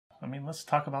I mean, let's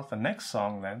talk about the next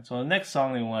song then. So the next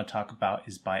song we want to talk about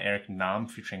is by Eric Nam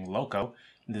featuring Loco.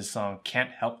 This song, Can't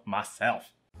Help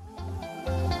Myself.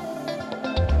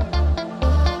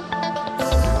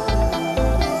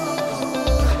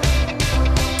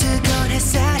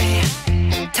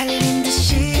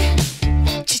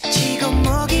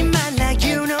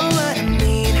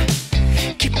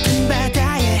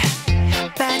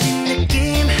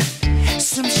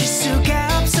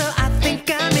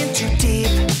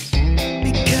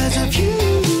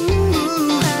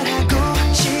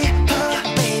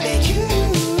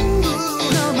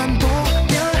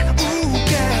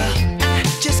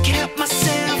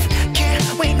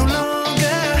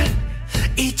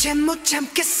 못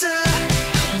참겠어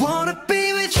Wanna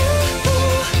be with you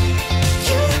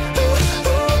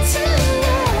tonight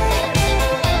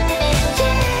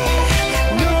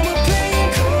Yeah No more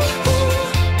playing cool You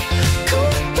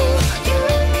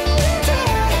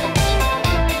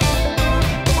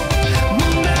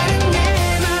목마른 내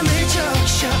맘을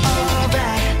적셔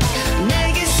Alright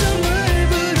내게 숨을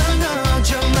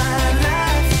불어넣어줘 My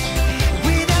life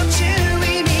Without you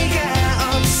의미가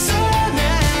없어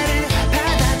나를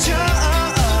받아줘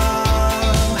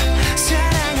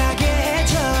사랑하게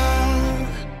해줘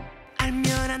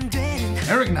알면 안 되는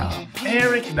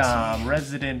Eric Nam,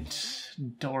 resident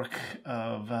dork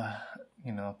of,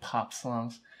 pop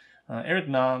songs. Eric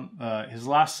Nam, his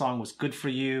last song was Good For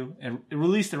You. It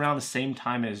released around the same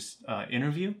time as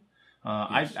Interview.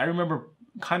 Yes. I remember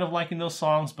kind of liking those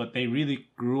songs, but they really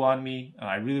grew on me.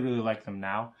 I really, really like them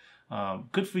now.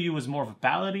 Good For You was more of a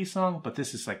ballady song, but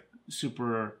this is like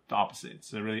super the opposite.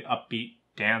 It's a really upbeat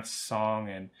dance song,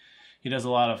 and he does a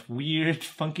lot of weird,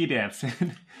 funky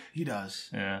dancing. He does.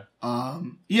 Yeah.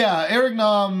 Eric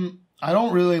Nam, I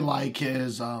don't really like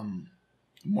his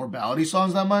more ballady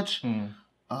songs that much.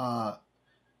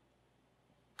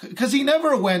 Because he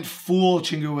never went full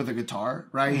Chingu with a guitar,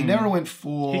 right? He never went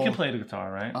full... He can play the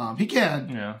guitar, right? He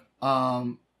can. Yeah.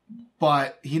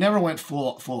 But he never went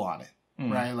full on it,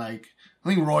 right? Like, I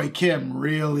think Roy Kim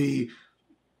really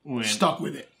stuck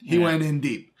with it. He went in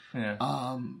deep.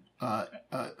 Yeah.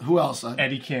 Who else?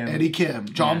 Eddie Kim.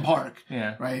 John Park.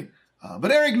 Yeah. Right? But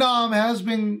Eric Nam has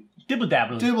been dibble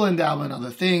and dabble in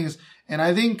other things. And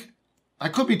I think, I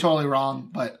could be totally wrong,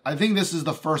 but I think this is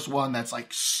the first one that's like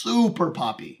super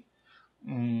poppy.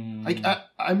 Like,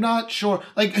 I'm not sure.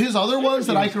 Like, his other ones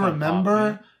that I can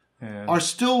remember are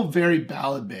still very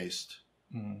ballad based.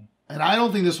 And I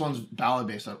don't think this one's ballad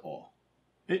based at all.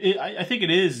 I think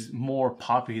it is more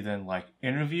poppy than like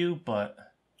Interview, but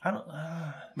I don't.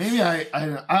 Maybe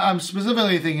I'm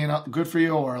specifically thinking Good For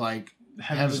You or like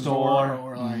Heaven's Door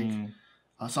or like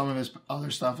some of his other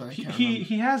stuff that I can't remember.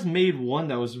 He has made one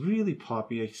that was really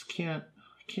poppy. I just can't.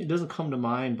 It doesn't come to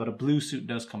mind, but A Blue Suit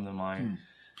does come to mind.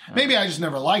 Maybe I just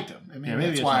never liked him. I mean,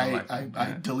 maybe that's why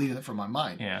I deleted it from my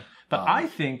mind. Yeah, but I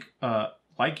think,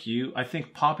 like you, I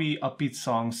think poppy, upbeat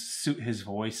songs suit his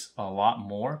voice a lot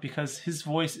more because his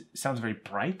voice sounds very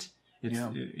bright. It's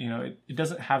it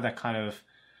doesn't have that kind of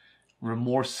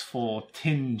remorseful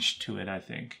tinge to it, I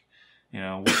think.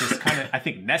 Which is kind of, I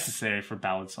think, necessary for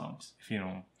ballad songs. If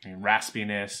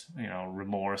raspiness,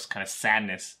 remorse, kind of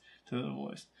sadness to the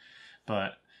voice.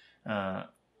 But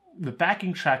the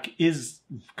backing track is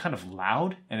kind of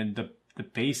loud, and the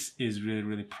bass is really,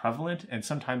 really prevalent, and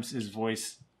sometimes his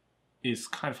voice is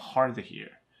kind of hard to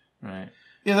hear, right?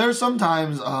 Yeah, there's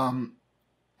sometimes,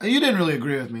 you didn't really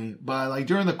agree with me, but like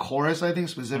during the chorus, I think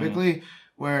specifically,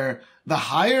 where the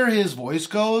higher his voice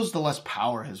goes, the less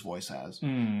power his voice has.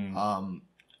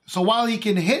 So while he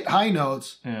can hit high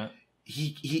notes,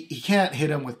 he can't hit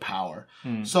them with power.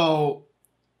 So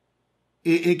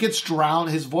it gets drowned.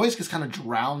 His voice gets kind of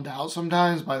drowned out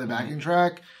sometimes by the backing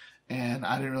track. And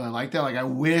I didn't really like that. Like, I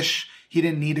wish he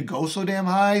didn't need to go so damn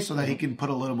high so that he can put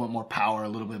a little bit more power, a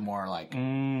little bit more like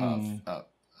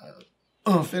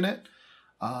oomph in it.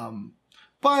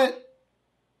 But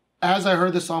as I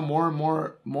heard the song more and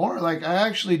more, like, I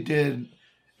actually did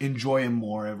enjoy him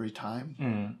more every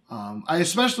time. I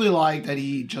especially like that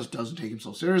he just doesn't take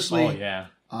himself seriously. Oh, yeah.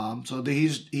 So that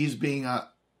he's being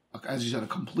as you said, a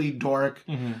complete dork.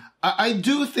 I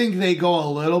do think they go a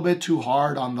little bit too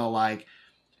hard on the, like,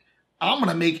 I'm going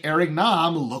to make Eric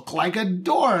Nam look like a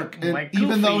dork. And like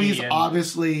even though he's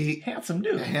obviously handsome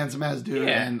dude. a handsome ass dude,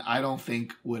 and I don't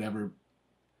think would ever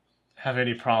have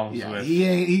any problems with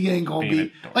he ain't gonna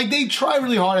be like, they try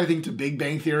really hard, I think, to Big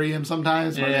Bang Theory him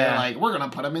sometimes, where they're like, we're gonna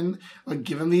put him in, like,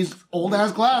 give him these old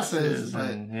ass glasses.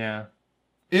 But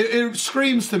it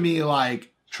screams to me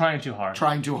like trying too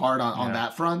hard on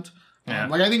that front. Yeah.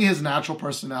 Like I think his natural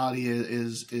personality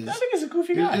is I think he's a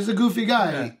goofy guy. He's a goofy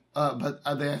guy. Yeah. But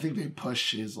I think they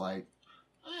push his like,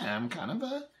 I'm kind of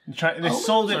a they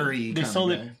sold it. They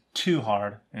sold it guy. too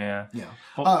hard. Yeah. Yeah.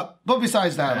 But, But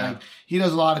besides that, like he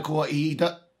does a lot of cool. He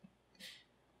does.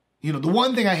 You know, the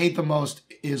one thing I hate the most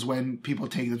is when people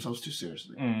take themselves too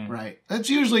seriously. Right. That's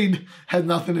usually had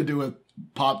nothing to do with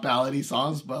pop ballady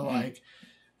songs, but like,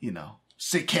 you know,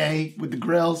 Sick K with the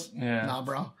grills. Yeah. Nah,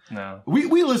 bro. No.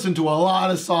 We listened to a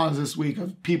lot of songs this week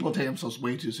of people taking themselves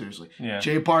way too seriously. Yeah.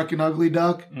 Jay Park and Ugly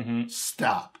Duck.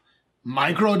 Stop.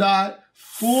 Microdot.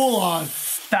 Full on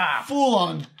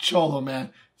cholo,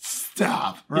 man.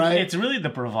 Stop. Right. It's really the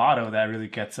bravado that really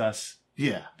gets us.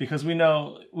 Yeah. Because we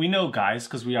know guys,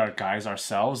 because we are guys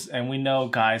ourselves, and we know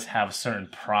guys have a certain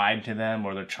pride to them,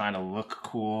 or they're trying to look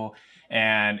cool,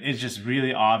 and it's just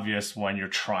really obvious when you're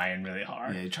trying really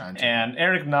hard. Yeah, you're trying to. And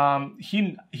Eric Nam,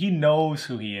 he knows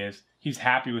who he is. He's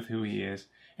happy with who he is,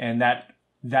 and that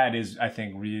is, I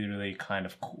think, really, really kind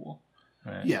of cool.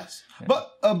 Right? Yes, yeah.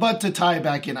 But to tie it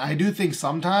back in, I do think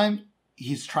sometimes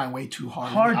he's trying way too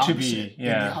hard in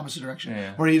the opposite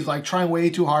direction, where he's like trying way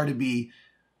too hard to be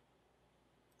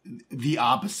the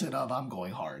opposite of I'm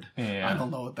going hard. Yeah. I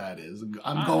don't know what that is.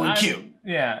 I'm going cute.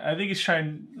 Yeah, I think he's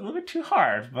trying a little bit too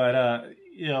hard. But,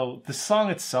 you know, the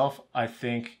song itself, I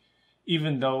think,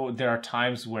 even though there are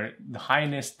times where the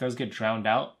highness does get drowned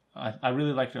out, I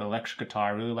really like the electric guitar.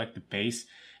 I really like the bass.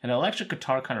 And electric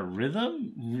guitar kind of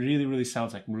rhythm really, really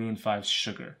sounds like Maroon 5's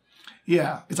Sugar.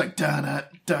 Yeah. It's like da-da,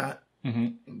 da,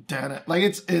 da-da. Like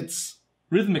it's...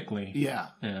 Rhythmically. Yeah.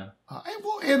 Yeah.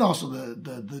 And also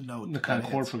the note. The kind of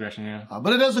chord progression, yeah.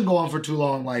 But it doesn't go on for too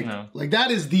long. Like, no. like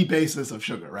that is the basis of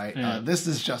Sugar, right? Yeah. This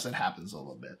is just, it happens a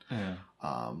little bit. Yeah.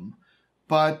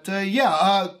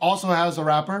 Also has a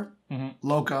rapper,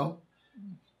 Loco.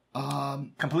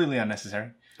 Completely unnecessary.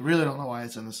 I really don't know why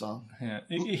it's in the song. Yeah.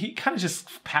 He kind of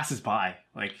just passes by.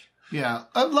 Like. Yeah.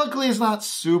 Luckily, it's not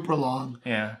super long.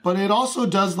 Yeah. But it also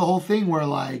does the whole thing where,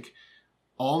 like,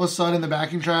 all of a sudden the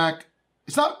backing track,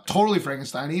 it's not totally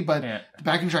Frankenstein-y, but the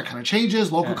backing track kind of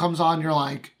changes. Loco comes on, you're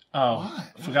like,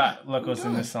 what? Forgot Loco's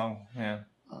in this song. Yeah.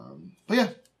 But yeah,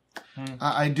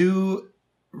 I do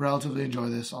relatively enjoy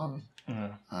this song.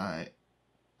 I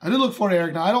do look forward to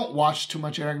Eric Nam. I don't watch too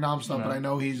much Eric Nam stuff, but I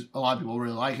know a lot of people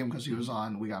really like him because he was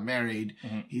on We Got Married.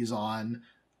 He's on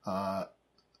a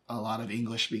lot of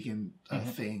English-speaking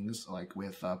things, like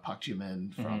with Park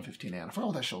Ji-min from 15 and I forgot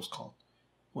what that show's called.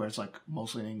 Where it's like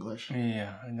mostly in English.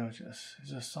 Yeah, I know. Is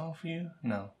it a song for you?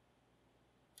 No,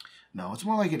 it's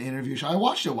more like an interview show. I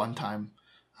watched it one time.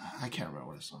 I can't remember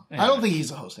what it's called. Anyways. I don't think he's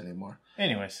a host anymore.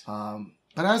 Anyways, but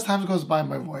as time goes by,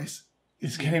 my voice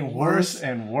is getting worse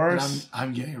and worse. And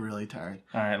I'm getting really tired.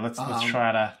 All right, let's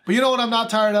try to. But you know what I'm not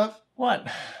tired of? What?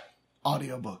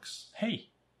 Audiobooks. Hey,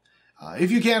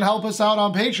 if you can't help us out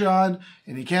on Patreon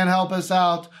and you can't help us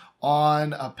out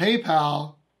on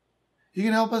PayPal. You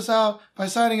can help us out by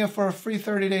signing up for a free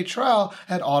 30-day trial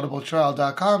at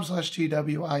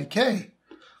audibletrial.com/TWIK.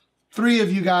 3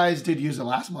 of you guys did use it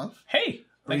last month. Hey!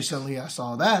 Recently, I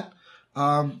saw that.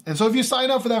 And so if you sign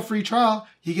up for that free trial,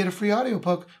 you get a free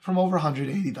audiobook from over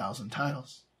 180,000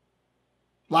 titles.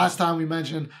 Last time we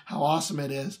mentioned how awesome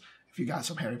it is if you got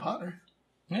some Harry Potter.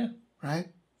 Yeah.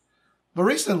 Right? But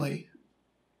recently,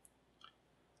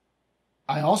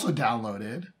 I also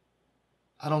downloaded,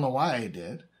 I don't know why I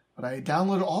did, but I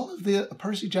downloaded all of the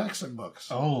Percy Jackson books.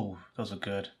 Oh, those are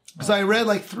good. Because I read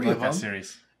like 3 of them. That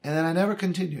series. And then I never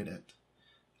continued it.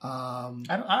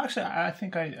 I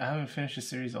think I haven't finished the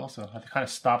series also. I kind of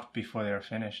stopped before they were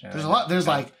finished. There's a lot. There's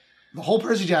like, the whole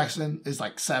Percy Jackson is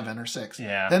like 7 or 6.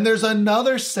 Yeah. Then there's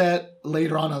another set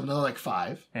later on of another like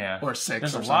 5. Yeah. Or 6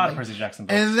 There's or a lot of Percy Jackson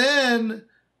books. And then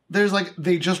there's like,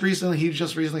 he just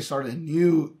recently started a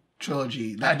new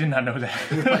trilogy. I did not know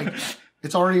that. Like,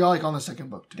 it's already like on the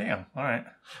second book too. Damn. All right.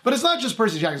 But it's not just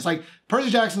Percy Jackson. It's like Percy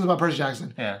Jackson's about Percy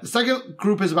Jackson. Yeah. The second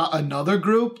group is about another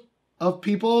group of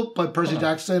people, but Percy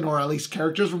Jackson, or at least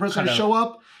characters from Percy Jackson, show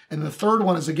up. And the third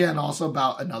one is again also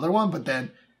about another one. But then,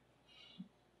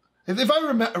 if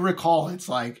I recall, it's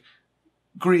like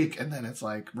Greek, and then it's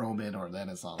like Roman, or then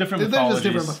it's all different they're mythologies. just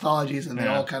different mythologies, and they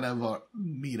all kind of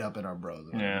meet up in our bros.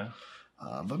 Yeah.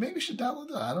 But maybe you should download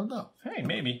that. I don't know. Hey,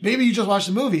 maybe. Maybe you just watched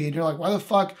the movie and you're like, why the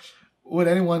fuck would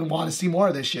anyone want to see more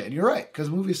of this shit? And you're right,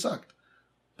 because the movie sucked.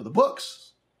 But the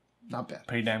books, not bad.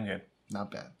 Pretty damn good.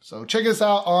 Not bad. So check us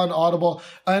out on Audible.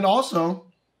 And also,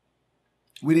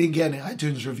 we didn't get any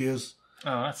iTunes reviews.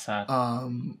 Oh, that's sad.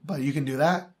 But you can do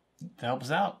that. To help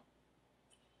us out.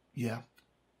 Yeah.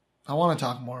 I want to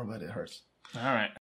talk more, but it hurts. All right.